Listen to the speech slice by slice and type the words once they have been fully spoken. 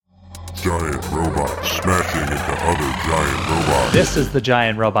Giant robots smashing into other giant robots. This is the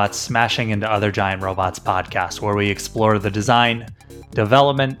Giant Robots Smashing into Other Giant Robots podcast, where we explore the design,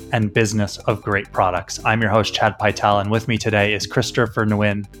 development, and business of great products. I'm your host, Chad Pytel, and with me today is Christopher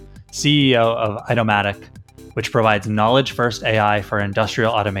Nguyen, CEO of Itomatic, which provides knowledge-first AI for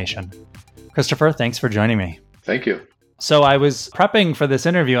industrial automation. Christopher, thanks for joining me. Thank you. So I was prepping for this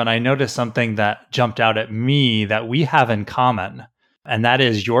interview, and I noticed something that jumped out at me that we have in common. And that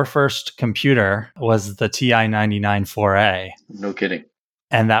is your first computer was the TI-99 4A. No kidding.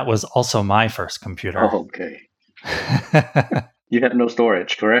 And that was also my first computer. Oh, okay. You had no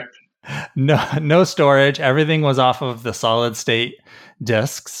storage, correct? No storage. Everything was off of the solid state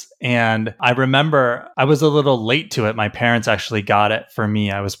disks. And I remember I was a little late to it. My parents actually got it for me.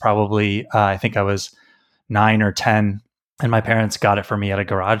 I was probably, I think I was 9 or 10. And my parents got it for me at a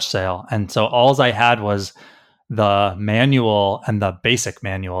garage sale. And so all I had was the manual and the basic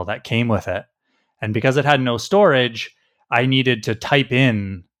manual that came with it. And because it had no storage, I needed to type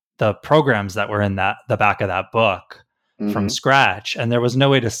in the programs that were in the back of that book from scratch. And there was no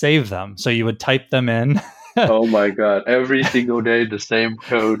way to save them. So you would type them in. Oh my God. Every single day, the same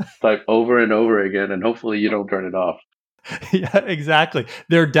code type over and over again. And hopefully you don't turn it off. Yeah, exactly.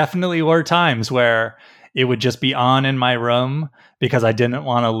 There definitely were times where it would just be on in my room because I didn't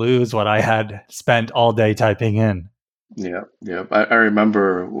want to lose what I had spent all day typing in. Yeah. I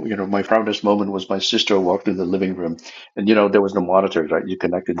remember, my proudest moment was my sister walked in the living room and, there was no monitors, right? You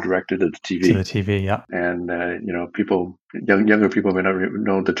connected directly to the TV. To the TV, yeah. And, younger people may not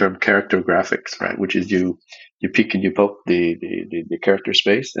know the term character graphics, right? Which is you pick and you poke the character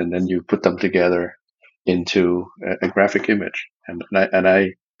space and then you put them together into a graphic image. And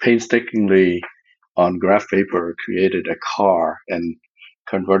I painstakingly on graph paper created a car and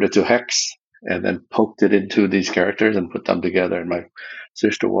converted to hex and then poked it into these characters and put them together. And my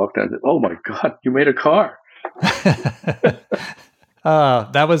sister walked out and said, "Oh my God, you made a car."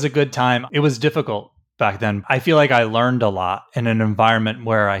 That was a good time. It was difficult back then. I feel like I learned a lot in an environment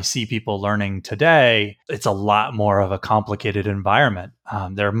where I see people learning today. It's a lot more of a complicated environment.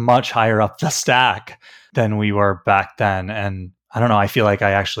 They're much higher up the stack than we were back then. And I don't know, I feel like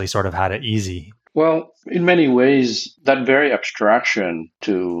I actually sort of had it easy. Well, in many ways, that very abstraction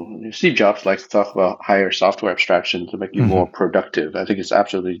to Steve Jobs likes to talk about higher software abstraction to make you more productive. I think it's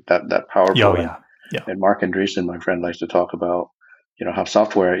absolutely that powerful. Oh, yeah. And Mark Andreessen, my friend, likes to talk about, how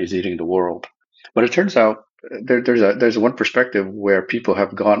software is eating the world. But it turns out there's one perspective where people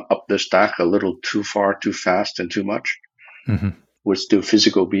have gone up the stack a little too far, too fast, and too much. We're still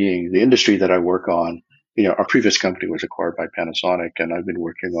physical beings. The industry that I work on, our previous company was acquired by Panasonic, and I've been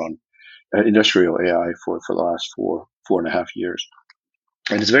working on industrial AI for the last four and a half years.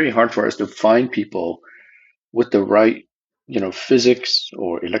 And it's very hard for us to find people with the right, physics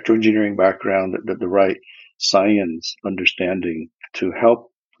or electroengineering background, the right science understanding to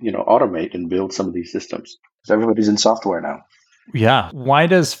help, automate and build some of these systems. Because everybody's in software now. Yeah. Why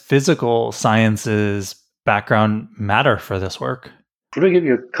does physical sciences background matter for this work? Let me give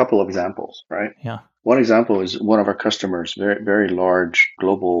you a couple of examples, right? Yeah. One example is one of our customers, very, very large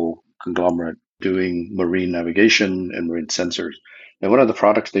global conglomerate doing marine navigation and marine sensors. And one of the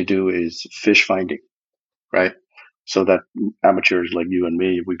products they do is fish finding, right? So that amateurs like you and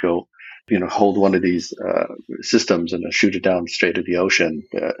me, we go, hold one of these systems and shoot it down straight to the ocean.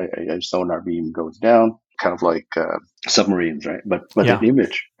 A sonar beam goes down, kind of like submarines, right? But an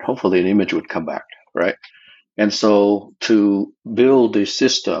image, hopefully an image would come back, right? And so to build a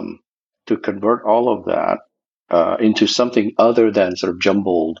system to convert all of that into something other than sort of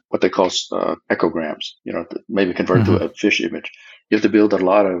jumbled, what they call echograms, maybe convert to a fish image. You have to build a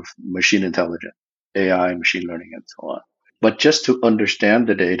lot of machine intelligence, AI, machine learning, and so on. But just to understand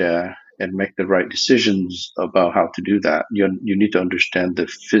the data and make the right decisions about how to do that, you need to understand the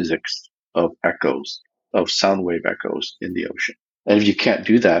physics of echoes, of sound wave echoes in the ocean. And if you can't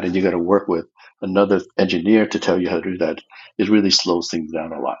do that and you got to work with another engineer to tell you how to do that, it really slows things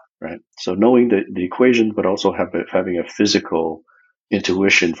down a lot. Right. So knowing the equation, but also having a physical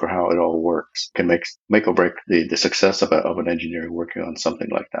intuition for how it all works can make or break the success of an engineer working on something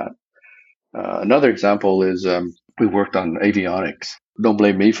like that. Another example is we worked on avionics. Don't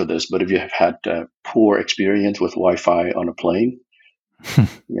blame me for this, but if you have had poor experience with Wi-Fi on a plane,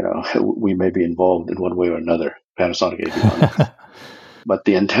 we may be involved in one way or another. Panasonic avionics. But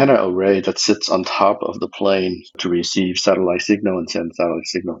the antenna array that sits on top of the plane to receive satellite signal and send satellite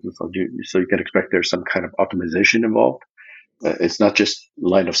signal, so you can expect there's some kind of optimization involved. It's not just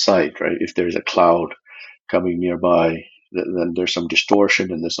line of sight, right? If there's a cloud coming nearby, then there's some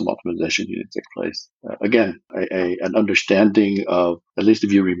distortion and there's some optimization need to take place. Again, an understanding of, at least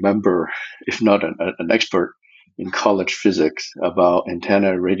if you remember, if not an expert in college physics about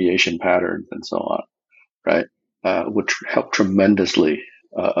antenna radiation patterns and so on, right, would help tremendously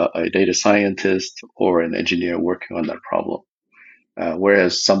a data scientist or an engineer working on that problem.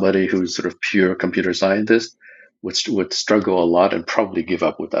 Whereas somebody who's sort of pure computer scientist would struggle a lot and probably give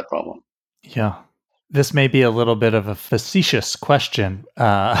up with that problem. Yeah. This may be a little bit of a facetious question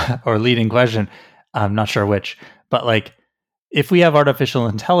or leading question. I'm not sure which, but like, if we have artificial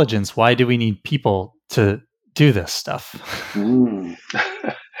intelligence, why do we need people to do this stuff?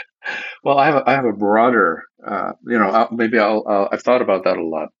 Well, I have a broader, I've thought about that a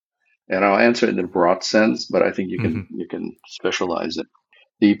lot, and I'll answer it in a broad sense, but I think you can specialize it.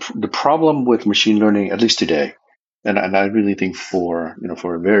 The problem with machine learning, at least today, and I really think for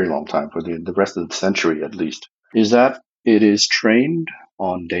a very long time, for the rest of the century at least, is that it is trained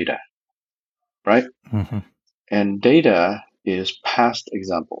on data, right? Mm-hmm. And data is past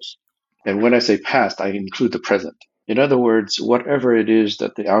examples. And when I say past, I include the present. In other words, whatever it is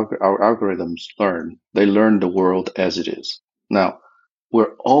that our algorithms learn, they learn the world as it is. Now,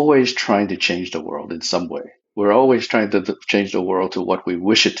 we're always trying to change the world in some way. We're always trying to change the world to what we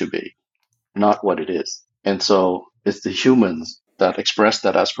wish it to be, not what it is. And so it's the humans that express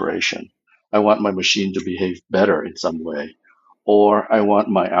that aspiration. I want my machine to behave better in some way, or I want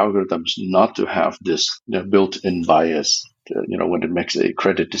my algorithms not to have this built-in bias, when it makes a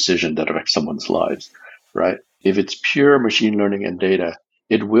credit decision that affects someone's lives, right? If it's pure machine learning and data,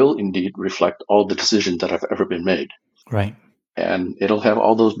 it will indeed reflect all the decisions that have ever been made. Right. And it'll have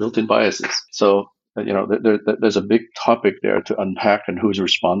all those built-in biases. So, there's a big topic there to unpack and who's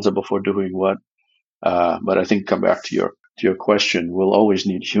responsible for doing what. But I think come back to your question, we'll always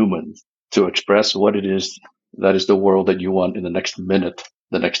need humans to express what it is that is the world that you want in the next minute,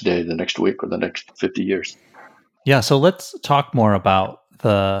 the next day, the next week, or the next 50 years. Yeah. So let's talk more about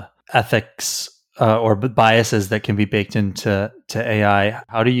the ethics or biases that can be baked into AI.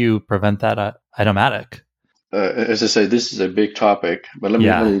 How do you prevent that at Itomatic? As I say, this is a big topic, but let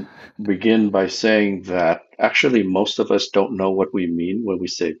me begin by saying that actually most of us don't know what we mean when we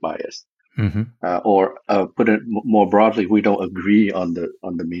say bias. Mm-hmm. Or put it more broadly, we don't agree on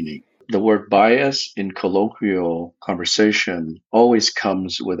the meaning. The word bias in colloquial conversation always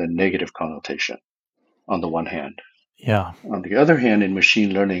comes with a negative connotation on the one hand. Yeah. On the other hand, in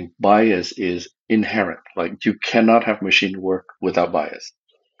machine learning, bias is inherent. Like you cannot have machine work without bias.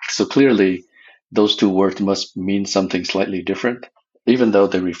 So clearly, those two words must mean something slightly different, even though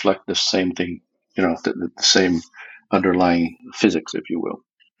they reflect the same thing, the same underlying physics, if you will.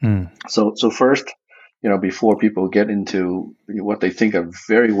 So first, before people get into what they think are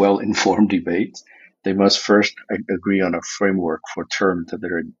very well-informed debates, they must first agree on a framework for terms that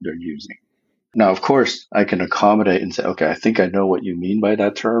they're using. Now, of course, I can accommodate and say, okay, I think I know what you mean by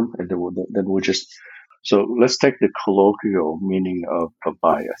that term, and then we'll just. So let's take the colloquial meaning of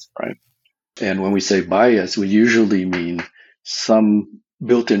bias, right? And when we say bias, we usually mean some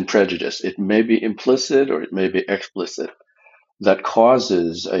built-in prejudice. It may be implicit or it may be explicit, that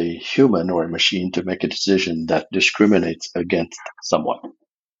causes a human or a machine to make a decision that discriminates against someone,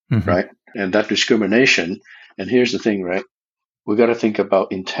 right? And that discrimination, and here's the thing, right? We got to think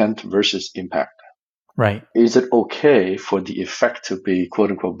about intent versus impact. Right. Is it okay for the effect to be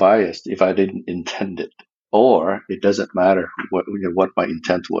quote unquote biased if I didn't intend it? Or it doesn't matter what my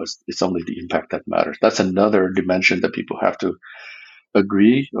intent was. It's only the impact that matters. That's another dimension that people have to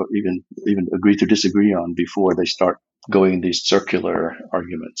agree or even agree to disagree on before they start going in these circular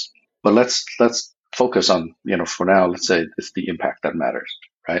arguments. But let's focus on, for now, let's say it's the impact that matters,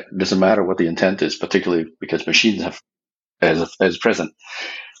 right? It doesn't matter what the intent is, particularly because machines have, as present,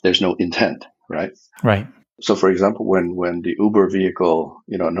 there's no intent, right? Right. So, for example, when the Uber vehicle,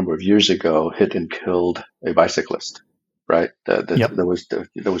 a number of years ago, hit and killed a bicyclist, right? Yep. There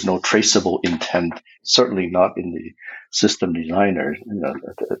was no traceable intent, certainly not in the system designer,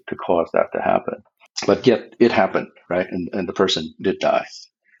 to cause that to happen. But yet it happened, right? And the person did die.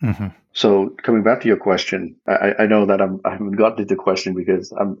 Mm-hmm. So coming back to your question, I know that I haven't got to the question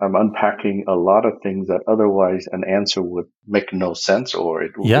because I'm unpacking a lot of things that otherwise an answer would make no sense, or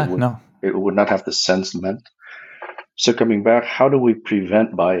it would not have the sense meant. So coming back, how do we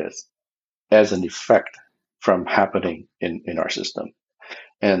prevent bias as an effect from happening in our system?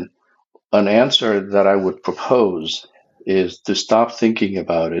 And an answer that I would propose is to stop thinking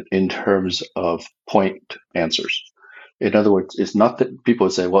about it in terms of point answers. In other words, it's not that people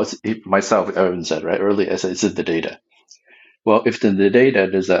say, well, myself, Erwin said, right, earlier, I said, is it the data? Well, if the data,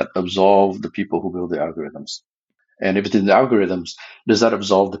 does that absolve the people who build the algorithms? And if it's in the algorithms, does that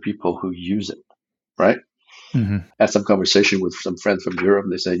absolve the people who use it, right? Mm-hmm. I had some conversation with some friends from Europe,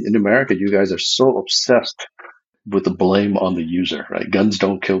 and they say, in America, you guys are so obsessed with the blame on the user, right? Guns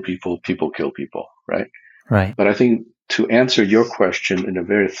don't kill people, people kill people, right? Right. But I think to answer your question in a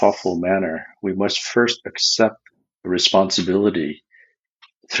very thoughtful manner, we must first accept the responsibility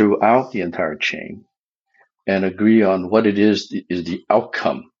throughout the entire chain and agree on what it is the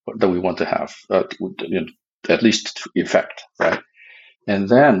outcome that we want to have, at least to effect, right? And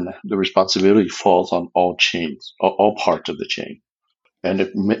then the responsibility falls on all chains, all parts of the chain. And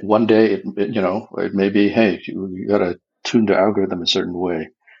one day, it may be, hey, you got to tune the algorithm a certain way.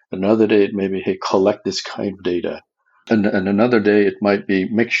 Another day, it may be, hey, collect this kind of data. And another day, it might be,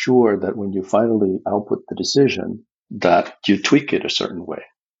 make sure that when you finally output the decision, that you tweak it a certain way,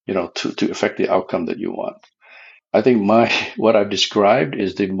 to affect the outcome that you want. I think what I've described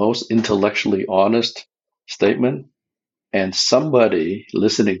is the most intellectually honest statement. And somebody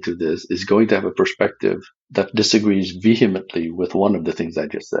listening to this is going to have a perspective that disagrees vehemently with one of the things I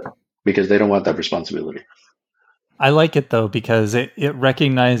just said, because they don't want that responsibility. I like it though, because it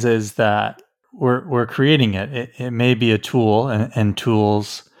recognizes that we're creating it. It may be a tool, and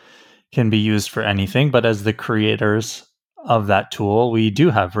tools can be used for anything, but as the creators of that tool, we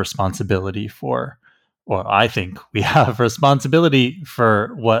do have responsibility for, or I think we have responsibility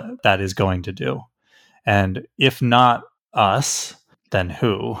for what that is going to do. And if not us, then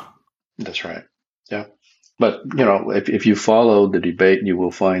who? That's right. Yeah. But, if you follow the debate, you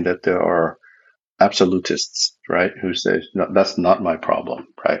will find that there are absolutists, right, who say, no, that's not my problem,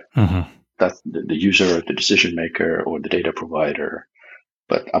 right? Mm-hmm. That's the user, the decision maker, or the data provider.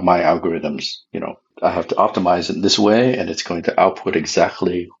 But my algorithms, I have to optimize it this way, and it's going to output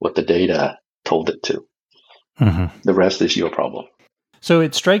exactly what the data told it to. Mm-hmm. The rest is your problem. So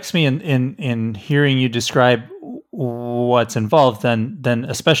it strikes me in hearing you describe what's involved, then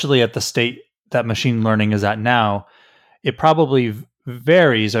especially at the state that machine learning is at now, it probably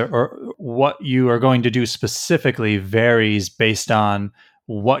varies, or what you are going to do specifically varies based on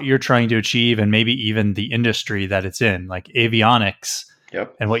what you're trying to achieve, and maybe even the industry that it's in, like avionics.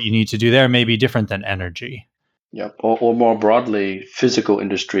 Yep. And what you need to do there may be different than energy. Yep. Or more broadly, physical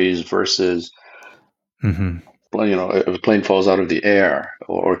industries versus, Mm-hmm. if a plane falls out of the air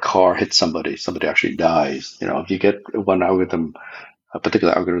or a car hits somebody actually dies. If you get a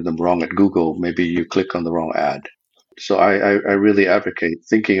particular algorithm wrong at Google, maybe you click on the wrong ad. So I really advocate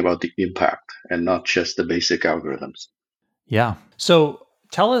thinking about the impact and not just the basic algorithms. Yeah. So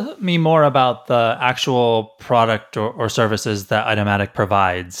tell me more about the actual product or services that Itomatic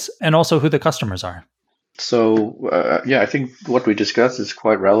provides, and also who the customers are. So I think what we discussed is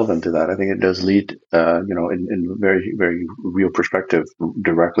quite relevant to that. I think it does lead, in very, very real perspective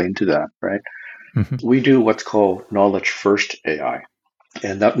directly into that, right? Mm-hmm. We do what's called knowledge first AI.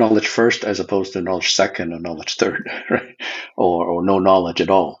 And not knowledge first as opposed to knowledge second or knowledge third, right? Or no knowledge at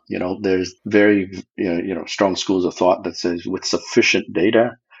all. There's very strong schools of thought that says with sufficient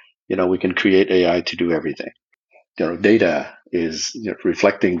data, we can create AI to do everything. Data is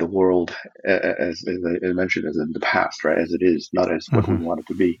reflecting the world as I mentioned, as in the past, right? As it is, not as what we want it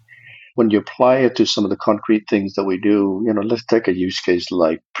to be. When you apply it to some of the concrete things that we do, let's take a use case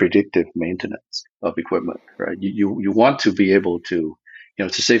like predictive maintenance of equipment, right? You want to be able to,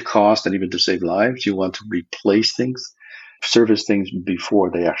 to save cost and even to save lives, you want to replace things, service things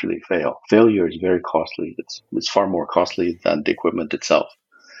before they actually fail. Failure is very costly. It's far more costly than the equipment itself.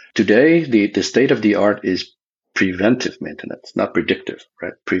 Today, the state of the art is preventive maintenance, not predictive,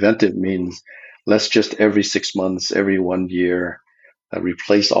 right? Preventive means let's just every 6 months, every 1 year,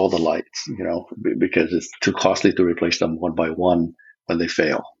 replace all the lights, because it's too costly to replace them one by one when they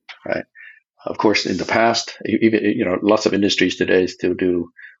fail, right? Of course, in the past, even lots of industries today still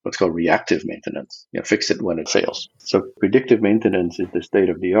do what's called reactive maintenance. Fix it when it fails. So predictive maintenance is the state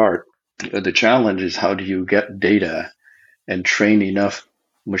of the art. The challenge is how do you get data and train enough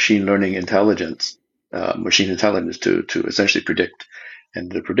machine intelligence to essentially predict. And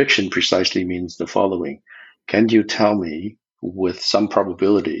the prediction precisely means the following. Can you tell me with some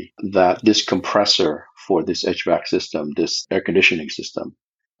probability that this compressor for this HVAC system, this air conditioning system,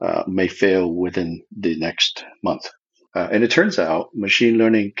 may fail within the next month? And it turns out machine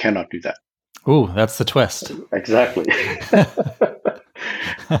learning cannot do that. Ooh, that's the twist. Exactly.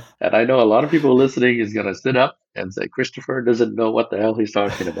 And I know a lot of people listening is going to sit up and say, Christopher doesn't know what the hell he's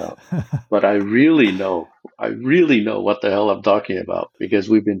talking about. But I really know what the hell I'm talking about, because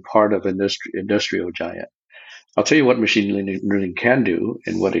we've been part of an industrial giant. I'll tell you what machine learning can do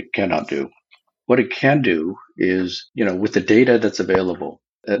and what it cannot do. What it can do is, with the data that's available,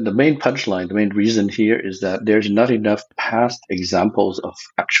 The main punchline, the main reason here is that there's not enough past examples of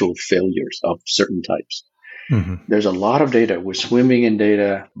actual failures of certain types. Mm-hmm. There's a lot of data. We're swimming in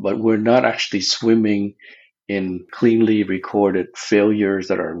data, but we're not actually swimming in cleanly recorded failures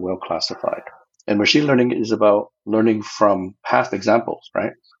that are well classified. And machine learning is about learning from past examples,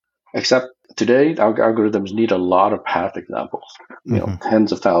 right? Except today, our algorithms need a lot of path examples,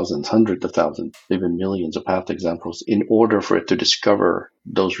 tens of thousands, hundreds of thousands, even millions of path examples in order for it to discover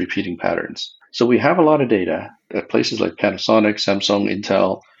those repeating patterns. So we have a lot of data at places like Panasonic, Samsung,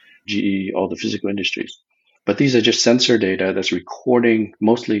 Intel, GE, all the physical industries. But these are just sensor data that's recording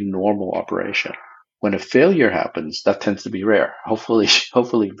mostly normal operation. When a failure happens, that tends to be rare. Hopefully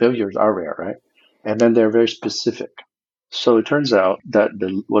failures are rare, right? And then they're very specific. So it turns out that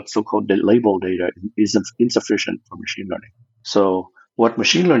what's so-called the label data is insufficient for machine learning. So what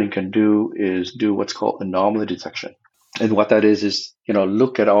machine learning can do is do what's called anomaly detection. And what that is,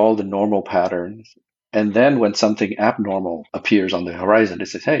 look at all the normal patterns. And then when something abnormal appears on the horizon, it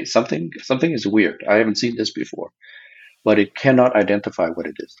says, hey, something is weird. I haven't seen this before. But it cannot identify what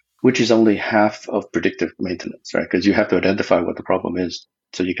it is, which is only half of predictive maintenance, right? Because you have to identify what the problem is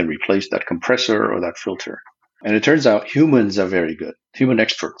so you can replace that compressor or that filter. And it turns out humans are very good. Human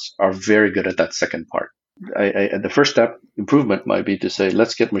experts are very good at that second part. The first step improvement might be to say,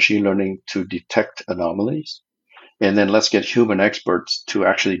 let's get machine learning to detect anomalies. And then let's get human experts to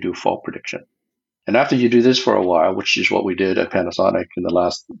actually do fault prediction. And after you do this for a while, which is what we did at Panasonic in the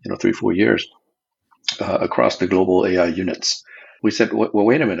last 3-4 years across the global AI units, we said, well,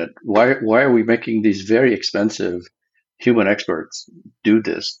 wait a minute. Why are we making these very expensive human experts do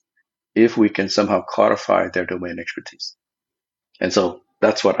this if we can somehow codify their domain expertise? And so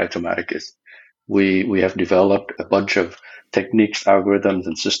that's what Itomatic is. We have developed a bunch of techniques, algorithms,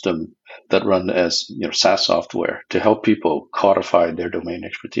 and systems that run as SaaS software to help people codify their domain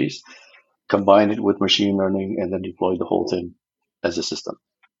expertise, combine it with machine learning, and then deploy the whole thing as a system.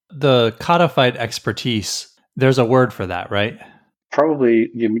 The codified expertise, there's a word for that, right? Probably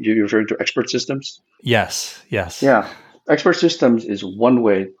you're referring to expert systems? Yes. Yeah. Expert systems is one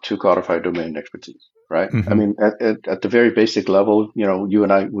way to codify domain expertise, right? Mm-hmm. I mean, at the very basic level, you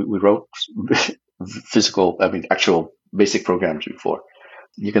and I, we wrote actual basic programs before.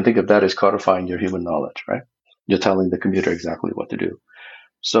 You can think of that as codifying your human knowledge, right? You're telling the computer exactly what to do.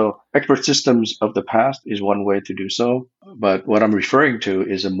 So expert systems of the past is one way to do so. But what I'm referring to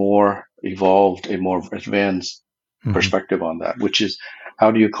is a more evolved, a more advanced perspective on that, which is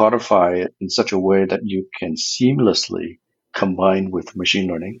how do you codify it in such a way that you can seamlessly combine with machine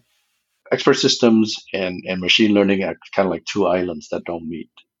learning? Expert systems and machine learning are kind of like two islands that don't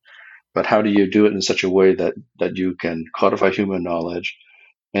meet. But how do you do it in such a way that you can codify human knowledge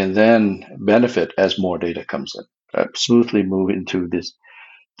and then benefit as more data comes in? Smoothly move into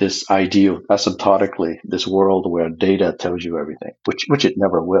this idea asymptotically, this world where data tells you everything, which it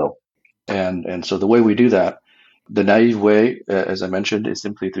never will. And so the way we do that, the naive way, as I mentioned, is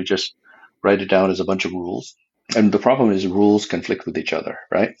simply to just write it down as a bunch of rules. And the problem is rules conflict with each other,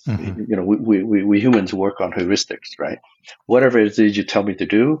 right? Mm-hmm. We humans work on heuristics, right? Whatever it is you tell me to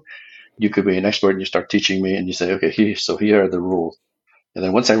do, you could be an expert and you start teaching me and you say, okay, here are the rules. And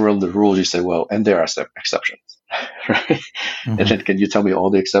then once I run the rules, you say, well, and there are exceptions, right? Mm-hmm. And then can you tell me all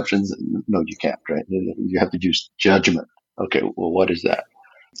the exceptions? No, you can't, right? You have to use judgment. Okay, well, what is that?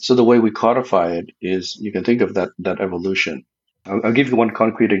 So the way we codify it is you can think of that evolution. I'll give you one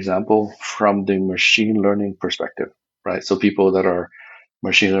concrete example from the machine learning perspective, right? So people that are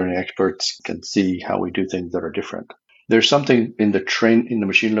machine learning experts can see how we do things that are different. There's something in the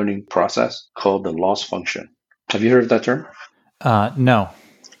machine learning process called the loss function. Have you heard of that term? No.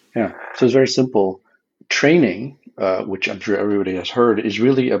 Yeah. So it's very simple. Training, which I'm sure everybody has heard, is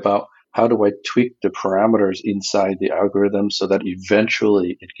really about how do I tweak the parameters inside the algorithm so that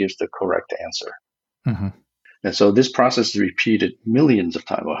eventually it gives the correct answer. Mm-hmm. And so this process is repeated millions of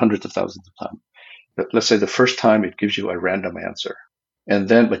times or hundreds of thousands of times. But let's say the first time it gives you a random answer.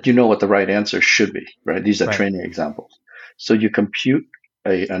 But you know what the right answer should be, right? These are training examples. So you compute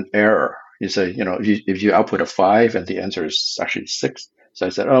an error. You say, if you output a 5 and the answer is actually 6. So I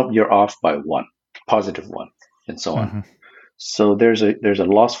said, oh, you're off by 1, positive 1, and so on. Mm-hmm. So there's a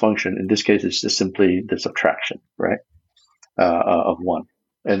loss function. In this case, it's just simply the subtraction, right, of 1.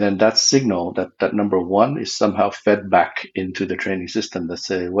 And then that signal, that number 1 is somehow fed back into the training system that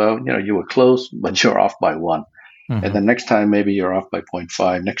say, well, you were close, but you're off by 1. Mm-hmm. And then next time, maybe you're off by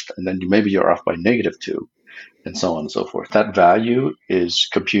 0.5, and then maybe you're off by -2, and so on and so forth. That value is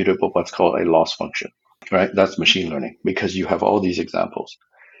computed with what's called a loss function, right? That's machine learning because you have all these examples.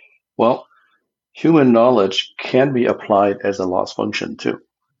 Well, human knowledge can be applied as a loss function too.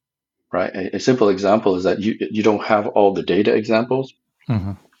 right? A simple example is that you don't have all the data examples,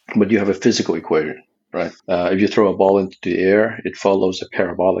 Mm-hmm. but you have a physical equation, right? If you throw a ball into the air, it follows a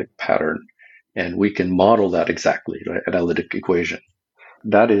parabolic pattern, and we can model that exactly, right? Analytic equation.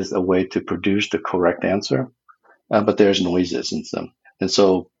 That is a way to produce the correct answer, but there's noises in them. And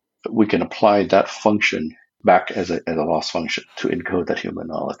so we can apply that function back as a loss function to encode that human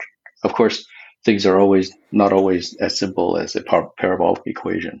knowledge. Of course, things are not always as simple as a parabolic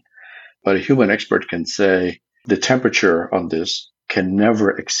equation, but a human expert can say the temperature on this can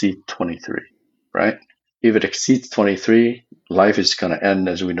never exceed 23, right? If it exceeds 23, life is going to end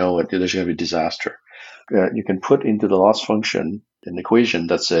as we know it. There's going to be disaster. You can put into the loss function an equation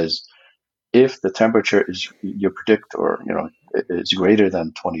that says if the temperature is you predict or is greater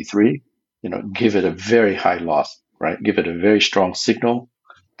than 23, give it a very high loss, right? Give it a very strong signal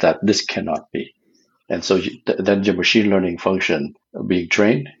that this cannot be. And so then your machine learning function being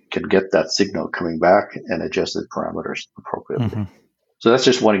trained can get that signal coming back and adjust the parameters appropriately. Mm-hmm. So that's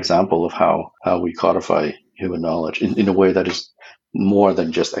just one example of how we codify human knowledge in a way that is more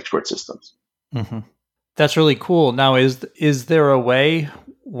than just expert systems. Mm-hmm. That's really cool. Now, is there a way,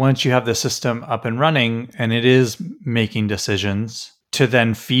 once you have the system up and running and it is making decisions, to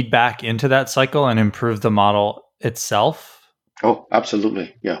then feed back into that cycle and improve the model itself? Oh,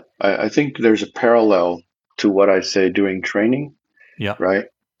 absolutely. Yeah. I think there's a parallel to what I say during training, right?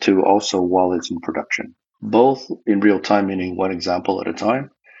 To also while it's in production, both in real time, meaning one example at a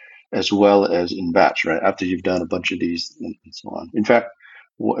time, as well as in batch, right? After you've done a bunch of these and so on. In fact,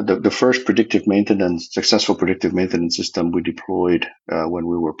 the first successful predictive maintenance system we deployed when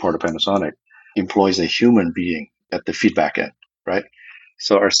we were part of Panasonic employs a human being at the feedback end, right?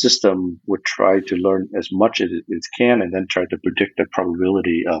 So our system would try to learn as much as it can and then try to predict the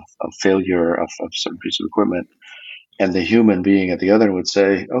probability of failure of some piece of equipment. And the human being at the other would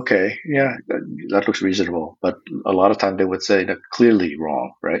say, okay, yeah, that looks reasonable. But a lot of time they would say, that's clearly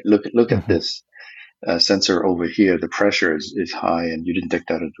wrong, right? Look Mm-hmm. at this sensor over here. The pressure is high and you didn't take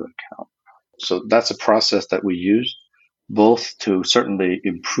that into account. So that's a process that we use both to certainly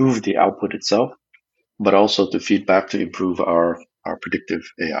improve the output itself, but also to feedback to improve our predictive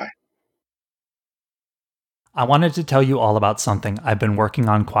AI. I wanted to tell you all about something I've been working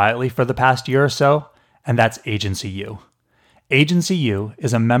on quietly for the past year or so, and that's Agency U. Agency U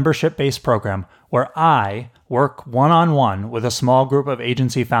is a membership-based program where I work one-on-one with a small group of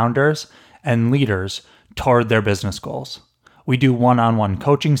agency founders and leaders toward their business goals. We do one-on-one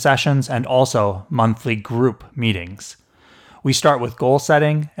coaching sessions and also monthly group meetings. We start with goal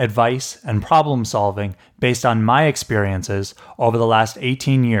setting, advice, and problem solving based on my experiences over the last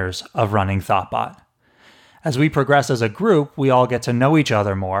 18 years of running Thoughtbot. As we progress as a group, we all get to know each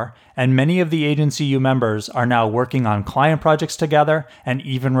other more, and many of the Agency U members are now working on client projects together and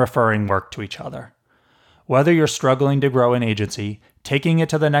even referring work to each other. Whether you're struggling to grow an agency, taking it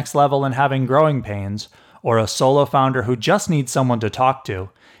to the next level and having growing pains, or a solo founder who just needs someone to talk to,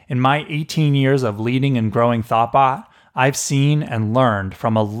 in my 18 years of leading and growing Thoughtbot, I've seen and learned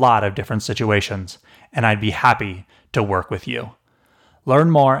from a lot of different situations, and I'd be happy to work with you.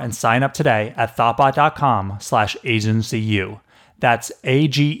 Learn more and sign up today at thoughtbot.com/agency-u. That's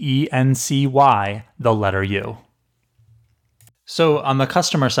AGENCY, the letter U. So on the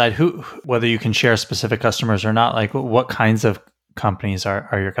customer side, whether you can share specific customers or not, like what kinds of companies are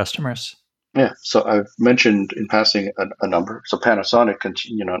your customers? Yeah, so I've mentioned in passing a number. So Panasonic,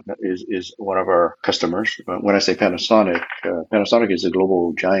 is one of our customers. When I say Panasonic, Panasonic is a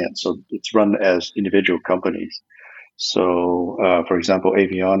global giant, so it's run as individual companies. So, for example,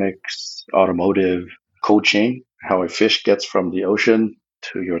 avionics, automotive, cold chain, how a fish gets from the ocean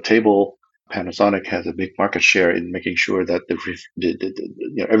to your table. Panasonic has a big market share in making sure that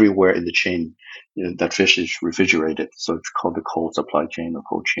everywhere in the chain, that fish is refrigerated. So it's called the cold supply chain or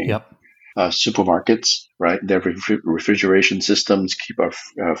cold chain. Yep. Supermarkets, right? Their refrigeration systems keep our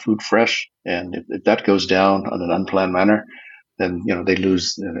food fresh, and if that goes down on an unplanned manner, then they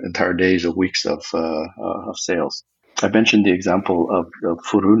lose entire days or weeks of sales. I mentioned the example of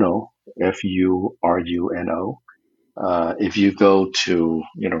Furuno, Furuno. If you go to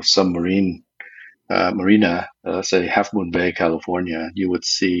some marina, say Half Moon Bay, California, you would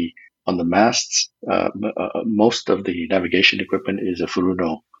see on the masts most of the navigation equipment is a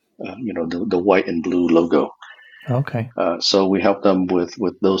Furuno, the white and blue logo. Okay. So we help them with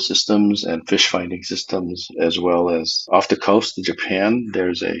those systems and fish finding systems, as well as off the coast of Japan,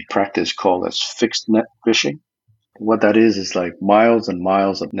 there's a practice called as fixed net fishing. What that is like miles and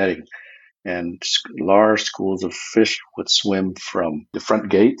miles of netting and large schools of fish would swim from the front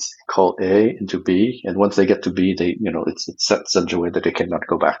gates called A into B. And once they get to B, it's set such a way that they cannot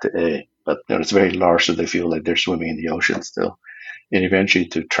go back to A. But it's very large, so they feel like they're swimming in the ocean still. And eventually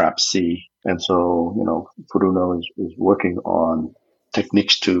to trap C. And so, Furuno is working on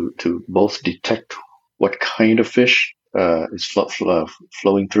techniques to both detect what kind of fish is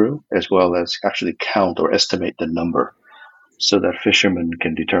flowing through, as well as actually count or estimate the number, so that fishermen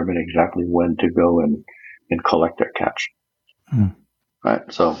can determine exactly when to go and collect their catch. Right.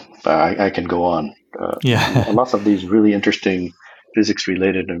 So I can go on. Lots of these really interesting physics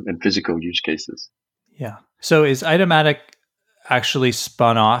related and physical use cases. Yeah. So is Itomatic actually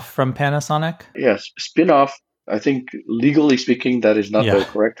spun off from Panasonic? Yes. Spin off. I think legally speaking, that is not the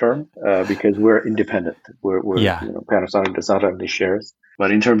correct term because we're independent. We're Panasonic does not have any shares. But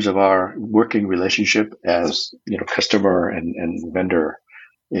in terms of our working relationship as customer and vendor,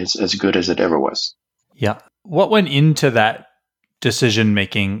 is as good as it ever was. Yeah. What went into that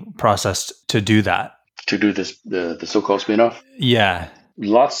decision-making process to do that? To do this, the so-called spin-off? Yeah.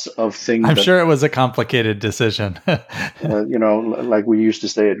 Lots of things. I'm sure it was a complicated decision. Like we used to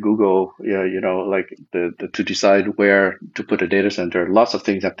say at Google, to decide where to put a data center, lots of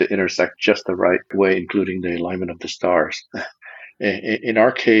things have to intersect just the right way, including the alignment of the stars. In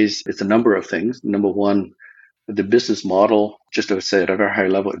our case, it's a number of things. Number one, the business model, just to say at a very high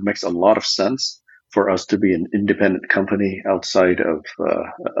level, it makes a lot of sense for us to be an independent company outside of,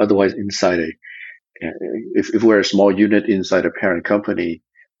 otherwise inside if we're a small unit inside a parent company,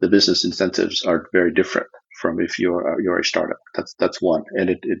 the business incentives are very different from if you're a startup. That's one,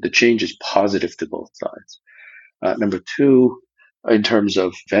 and the change is positive to both sides. Number two, in terms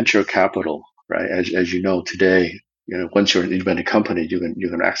of venture capital, right? As you know today, once you're an independent company, you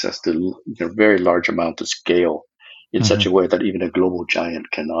can access the very large amount of scale in such a way that even a global giant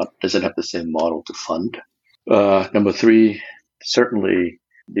doesn't have the same model to fund. Number three, certainly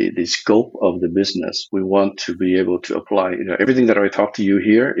the scope of the business. We want to be able to apply, everything that I talk to you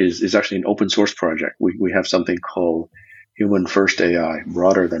here is actually an open source project. We have something called Human First AI,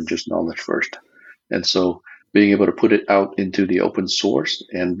 broader than just knowledge first. And so being able to put it out into the open source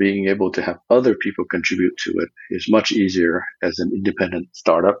and being able to have other people contribute to it is much easier as an independent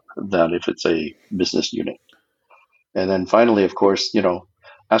startup than if it's a business unit. And then finally, of course,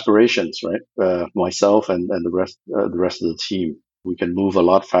 aspirations, right? Myself and the rest of the team, we can move a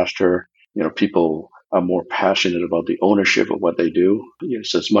lot faster. People are more passionate about the ownership of what they do.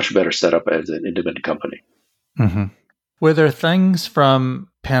 So it's much better set up as an independent company. Mm-hmm. Were there things from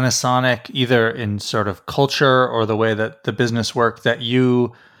Panasonic, either in sort of culture or the way that the business worked, that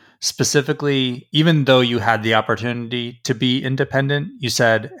you specifically, even though you had the opportunity to be independent, you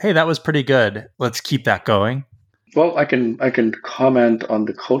said, hey, that was pretty good. Let's keep that going? Well, I can comment on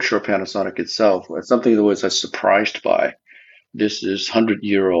the culture of Panasonic itself. It's something that was surprised by. This is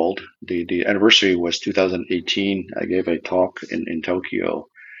 100-year-old. The anniversary was 2018. I gave a talk in Tokyo.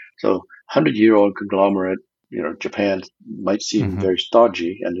 So 100-year-old conglomerate, Japan might seem very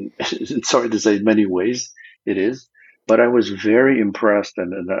stodgy, and sorry to say in many ways it is. But I was very impressed,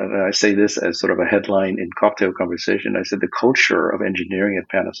 and I say this as sort of a headline in cocktail conversation. I said the culture of engineering at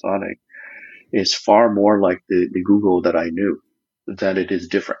Panasonic is far more like the Google that I knew than it is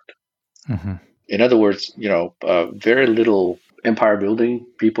different. Mm-hmm. In other words, very little empire building.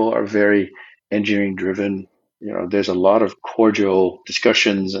 People are very engineering driven. There's a lot of cordial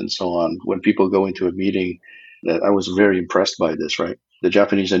discussions and so on. When people go into a meeting, that I was very impressed by this, right? The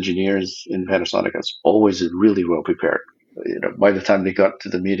Japanese engineers in Panasonic are always really well prepared. By the time they got to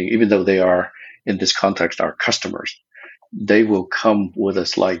the meeting, even though they are in this context our customers, they will come with a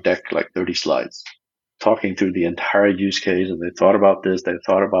slide deck, like 30 slides, talking through the entire use case. And they thought about this, they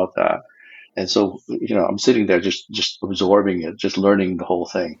thought about that. And so, I'm sitting there just absorbing it, just learning the whole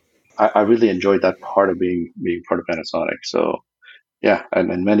thing. I really enjoyed that part of being part of Panasonic. So, yeah,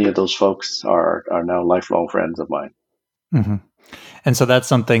 and many of those folks are now lifelong friends of mine. Mm-hmm. And so that's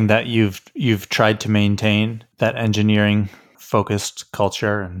something that you've tried to maintain, that engineering focused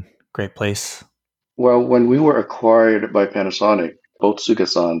culture and great place. Well, when we were acquired by Panasonic, both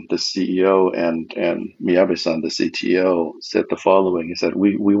Suga-san, the CEO, and Miyabe-san, the CTO, said the following. He said,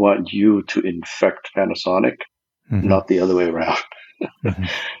 we want you to infect Panasonic, not the other way around.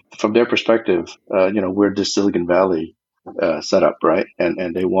 From their perspective, we're this Silicon Valley setup, right?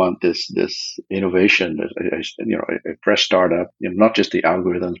 And they want this innovation, a fresh startup, not just the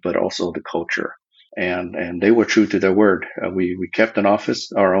algorithms, but also the culture. And they were true to their word. We kept an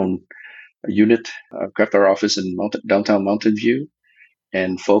office, our own unit, kept our office in downtown Mountain View,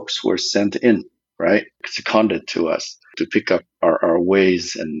 and folks were sent in, right, seconded to us. to pick up our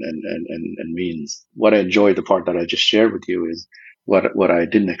ways and means. What I enjoyed, the part that I just shared with you, is what I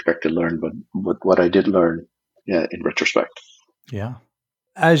didn't expect to learn, but what I did learn, yeah, in retrospect. Yeah.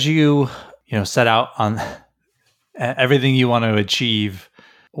 As you set out on everything you want to achieve,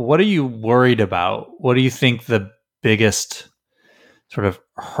 what are you worried about? What do you think the biggest sort of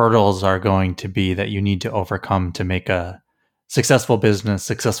hurdles are going to be that you need to overcome to make a successful business,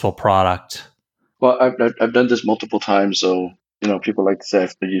 successful product? Well, I've done this multiple times, so people like to say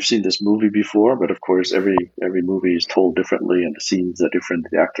you've seen this movie before, but of course every movie is told differently, and the scenes are different,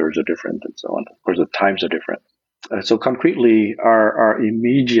 the actors are different, and so on. Of course, the times are different. So concretely, our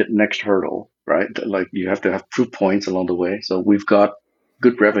immediate next hurdle, right? Like you have to have proof points along the way. So we've got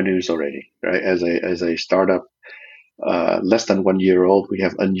good revenues already, right? As a startup, less than 1 year old, we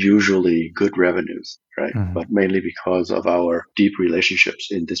have unusually good revenues, right? Mm-hmm. But mainly because of our deep relationships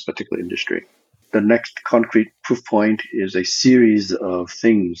in this particular industry. The next concrete proof point is a series of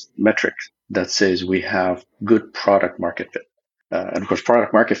things, metrics that says we have good product market fit. And of course,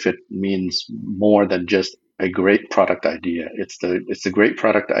 product market fit means more than just a great product idea. It's the great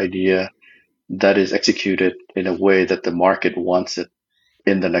product idea that is executed in a way that the market wants it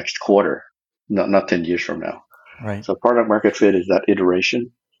in the next quarter, not 10 years from now. Right. So product market fit is that iteration.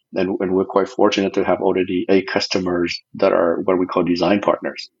 And we're quite fortunate to have already 8 customers that are what we call design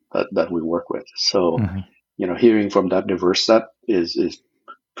partners that we work with. So, hearing from that diverse set is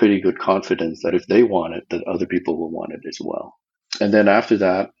pretty good confidence that if they want it, that other people will want it as well. And then after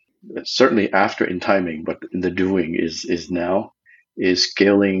that, certainly after in timing, but in the doing is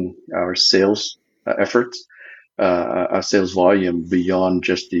scaling our sales efforts, our sales volume beyond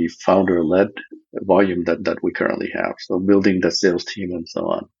just the founder-led volume that we currently have. So building the sales team and so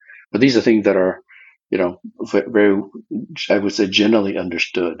on. But these are things that are, very, I would say, generally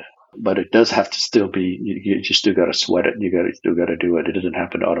understood. But it does have to still be. You still got to sweat it. You still got to do it. It doesn't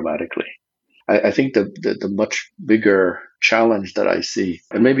happen automatically. I think the much bigger challenge that I see,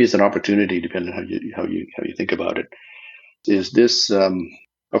 and maybe it's an opportunity, depending on how you think about it, is this.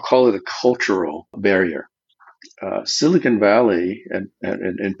 I'll call it a cultural barrier. Silicon Valley, and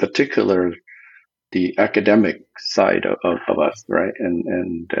in particular, the academic side of us, right?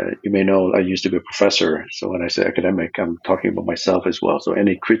 And you may know I used to be a professor, so when I say academic, I'm talking about myself as well. So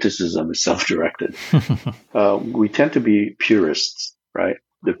any criticism is self-directed. We tend to be purists, right?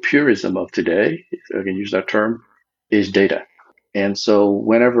 The purism of today, if I can use that term, is data. And so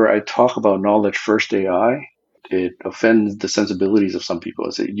whenever I talk about knowledge first AI, it offends the sensibilities of some people.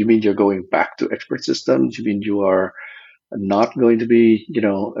 I say, you mean you're going back to expert systems? You mean you are not going to be,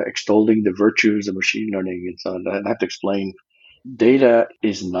 extolling the virtues of machine learning and so on? I have to explain. Data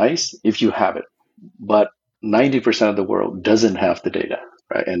is nice if you have it, but 90% of the world doesn't have the data,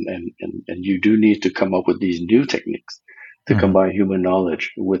 right? And you do need to come up with these new techniques to combine human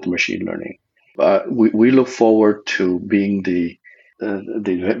knowledge with machine learning. We look forward to being the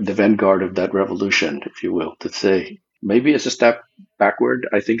vanguard of that revolution, if you will, to say maybe it's a step backward.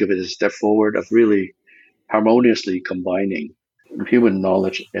 I think of it as a step forward of really harmoniously combining human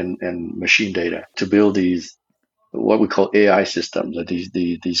knowledge and machine data to build these what we call AI systems,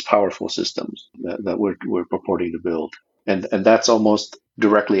 these powerful systems that we're purporting to build, and that's almost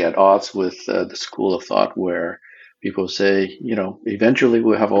directly at odds with the school of thought where people say, eventually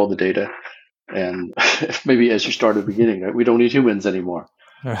we'll have all the data, and maybe as you started at the beginning, right, we don't need humans anymore.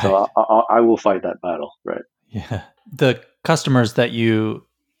 Right. So I will fight that battle, right? Yeah, the customers that you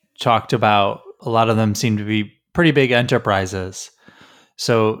talked about, a lot of them seem to be pretty big enterprises.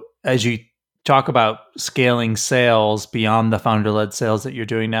 So as you talk about scaling sales beyond the founder-led sales that you're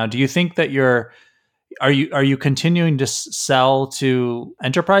doing now, do you think that are you continuing to sell to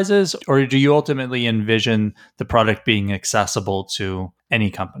enterprises, or do you ultimately envision the product being accessible to any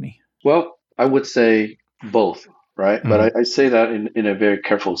company? Well, I would say both, right? But I say that in a very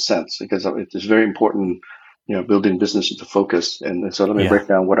careful sense because it is very important, building business into focus. And so let me break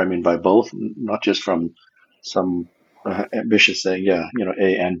down what I mean by both, not just from some ambitious saying,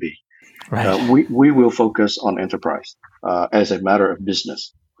 A and B. Right. We will focus on enterprise as a matter of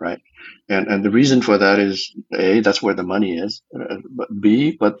business, right? And the reason for that is A, that's where the money is, but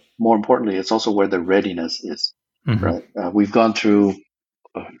B, but more importantly, it's also where the readiness is, right? We've gone through.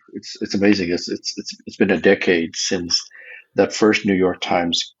 It's amazing. It's been a decade since that first New York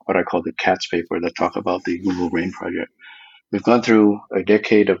Times, what I call the CATS paper that talk about the Google Brain project. We've gone through a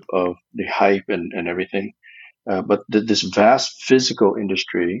decade of the hype and everything. But this vast physical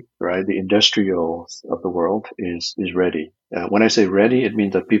industry, right, the industrials of the world is ready. When I say ready, it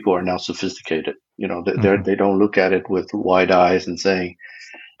means that people are now sophisticated. They don't look at it with wide eyes and saying,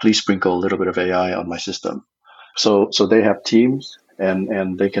 please sprinkle a little bit of AI on my system. So they have teams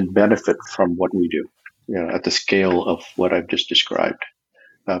and they can benefit from what we do, at the scale of what I've just described.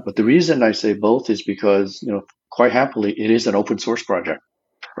 But the reason I say both is because, quite happily, it is an open source project,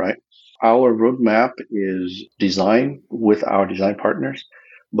 right? Our roadmap is designed with our design partners,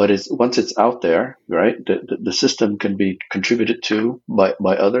 but once it's out there, right, the system can be contributed to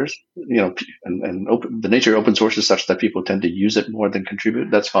by others, and the nature of open source is such that people tend to use it more than contribute.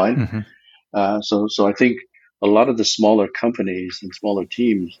 That's fine. Mm-hmm. So I think a lot of the smaller companies and smaller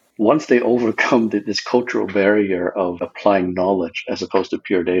teams, once they overcome this cultural barrier of applying knowledge as opposed to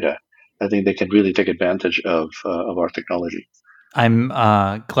pure data, I think they can really take advantage of our technology. I'm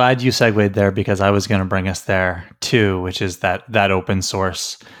glad you segued there because I was going to bring us there too, which is that open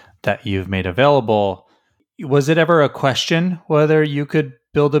source that you've made available. Was it ever a question whether you could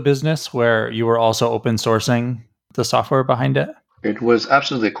build a business where you were also open sourcing the software behind it? It was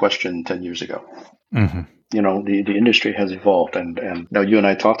absolutely a question 10 years ago. Mm-hmm. The industry has evolved, and now you and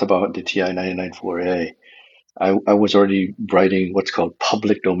I talked about the TI 994A. I was already writing what's called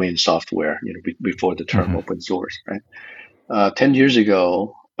public domain software, before the term open source, right? 10 years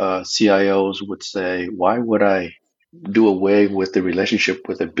ago, CIOs would say, why would I do away with the relationship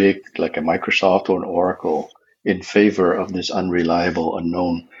with a big, like a Microsoft or an Oracle, in favor of this unreliable,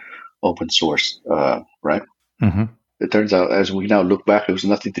 unknown open source, right? Mm-hmm. It turns out, as we now look back, it was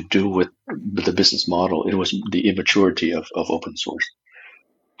nothing to do with the business model. It was the immaturity of open source.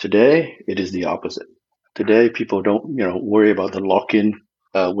 Today, it is the opposite. Today, people don't, worry about the lock-in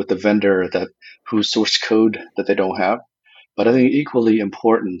with the vendor whose source code that they don't have. But I think equally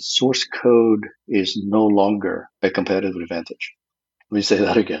important, source code is no longer a competitive advantage. Let me say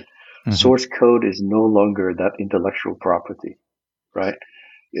that again. Mm-hmm. Source code is no longer that intellectual property, right?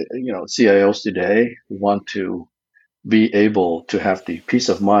 CIOs today want to be able to have the peace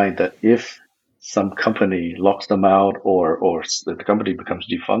of mind that if some company locks them out or the company becomes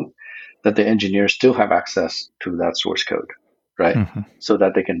defunct, that the engineers still have access to that source code, right? Mm-hmm. So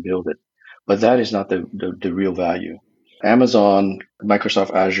that they can build it. But that is not the real value. Amazon,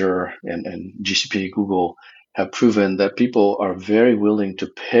 Microsoft Azure, and GCP, Google have proven that people are very willing to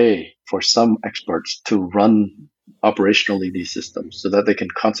pay for some experts to run operationally these systems so that they can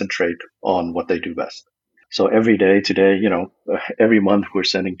concentrate on what they do best. So every day today, every month we're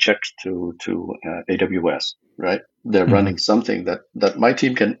sending checks to AWS, right? They're running something that my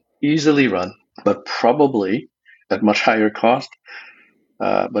team can easily run, but probably at much higher cost.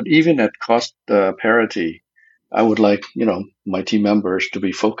 But even at cost parity, I would like, my team members to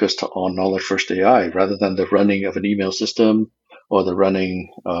be focused on Knowledge First AI rather than the running of an email system or the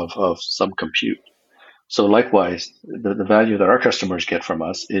running of some compute. So likewise, the value that our customers get from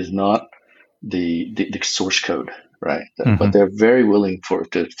us is not the source code, right? Mm-hmm. But they're very willing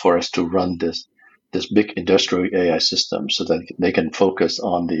for us to run this big industrial AI system so that they can focus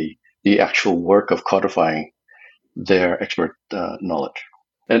on the actual work of codifying their expert knowledge.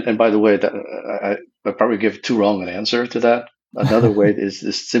 And by the way, that I probably give too wrong an answer to that. Another way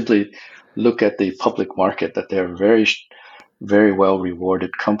is simply look at the public market, that they're very, very well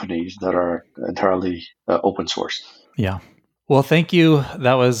rewarded companies that are entirely open source. Yeah. Well, thank you.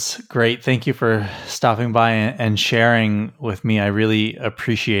 That was great. Thank you for stopping by and sharing with me. I really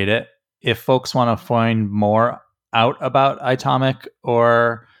appreciate it. If folks want to find more out about Itomic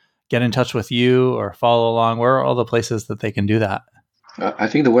or get in touch with you or follow along, where are all the places that they can do that? I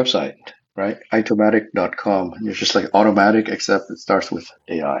think the website, right? Itomatic.com. It's just like automatic, except it starts with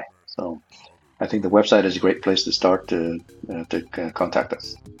AI. So I think the website is a great place to start to contact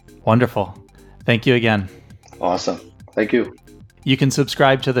us. Wonderful. Thank you again. Awesome. Thank you. You can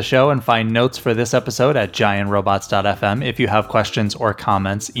subscribe to the show and find notes for this episode at giantrobots.fm. If you have questions or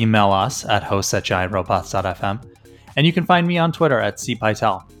comments, email us at hosts@giantrobots.fm. And you can find me on Twitter at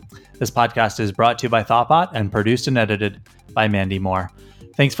cpytel. This podcast is brought to you by Thoughtbot and produced and edited by Mandy Moore.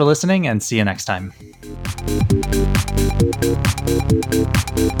 Thanks for listening and see you next time.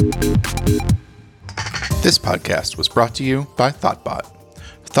 This podcast was brought to you by Thoughtbot.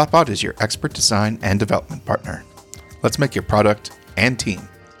 Thoughtbot is your expert design and development partner. Let's make your product and team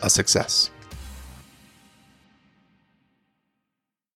a success.